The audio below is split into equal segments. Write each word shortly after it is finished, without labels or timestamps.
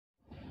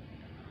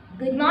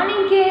Good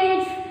morning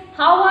kids.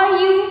 How are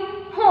you?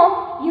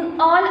 Hope you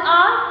all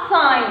are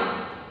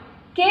fine.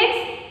 Kids,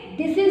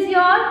 this is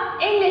your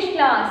English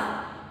class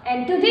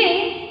and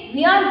today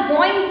we are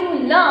going to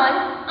learn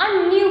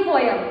a new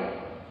poem.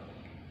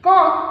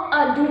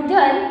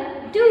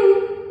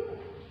 Cock-a-doodle-doo.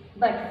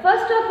 But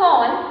first of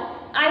all,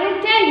 I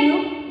will tell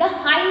you the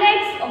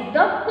highlights of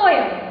the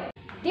poem.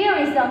 There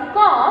is a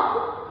cock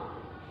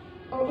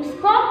और उस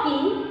Kock की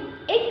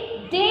एक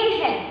dam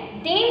है.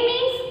 Dam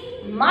means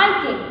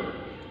मालकिन.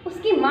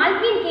 उसकी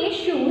मालकिन के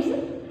shoes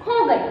खो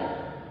गए.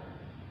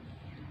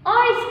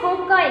 और इस कॉक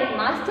का एक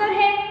मास्टर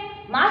है.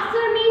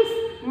 मास्टर मीन्स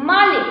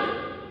मालिक.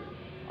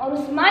 और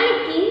उस मालिक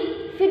की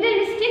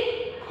फिडल-स्टिक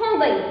खो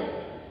गई.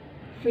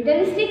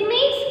 फिडल-स्टिक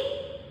मीन्स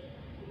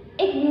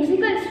एक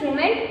म्यूजिकल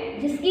इंस्ट्रूमेंट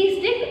जिसकी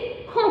स्टिक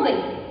खो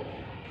गई.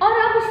 और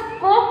अब उस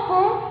कॉक को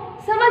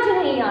समझ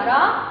नहीं आ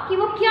रहा कि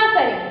वो क्या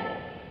करे.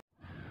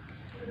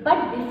 But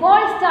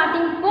before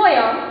starting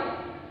poem,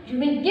 you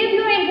will give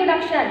your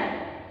introduction.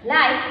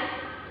 Like,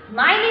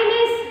 my name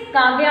is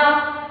Kavya.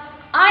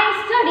 I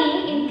study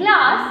in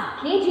class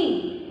KG.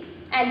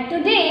 And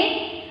today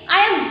I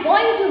am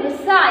going to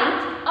recite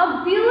a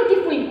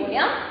beautiful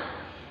poem.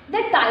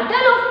 The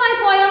title of my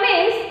poem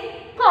is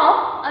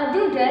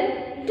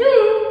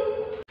Cock-a-doodle-doo.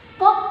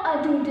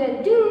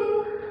 Cock-a-doodle-doo.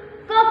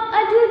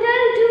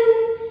 Cock-a-doodle-doo.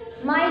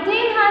 My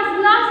dame has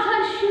lost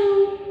her shoe.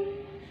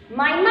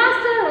 My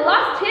master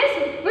lost his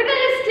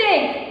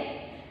fiddlestick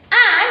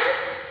and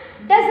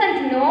doesn't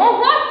know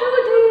what to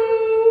do.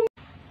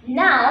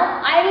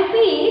 Now I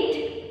repeat.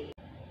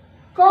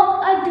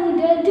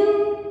 Cock-a-doodle-doo,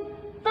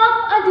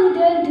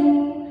 cock-a-doodle-doo.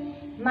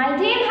 My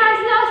dame has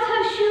lost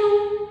her shoe.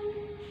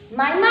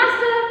 My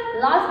master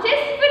lost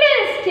his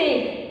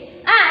fiddlestick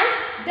and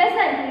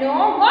doesn't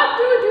know what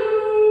to do.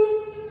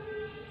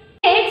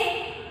 Kids,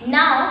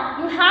 now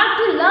you have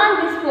to learn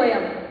this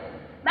poem.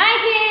 Bye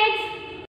kids.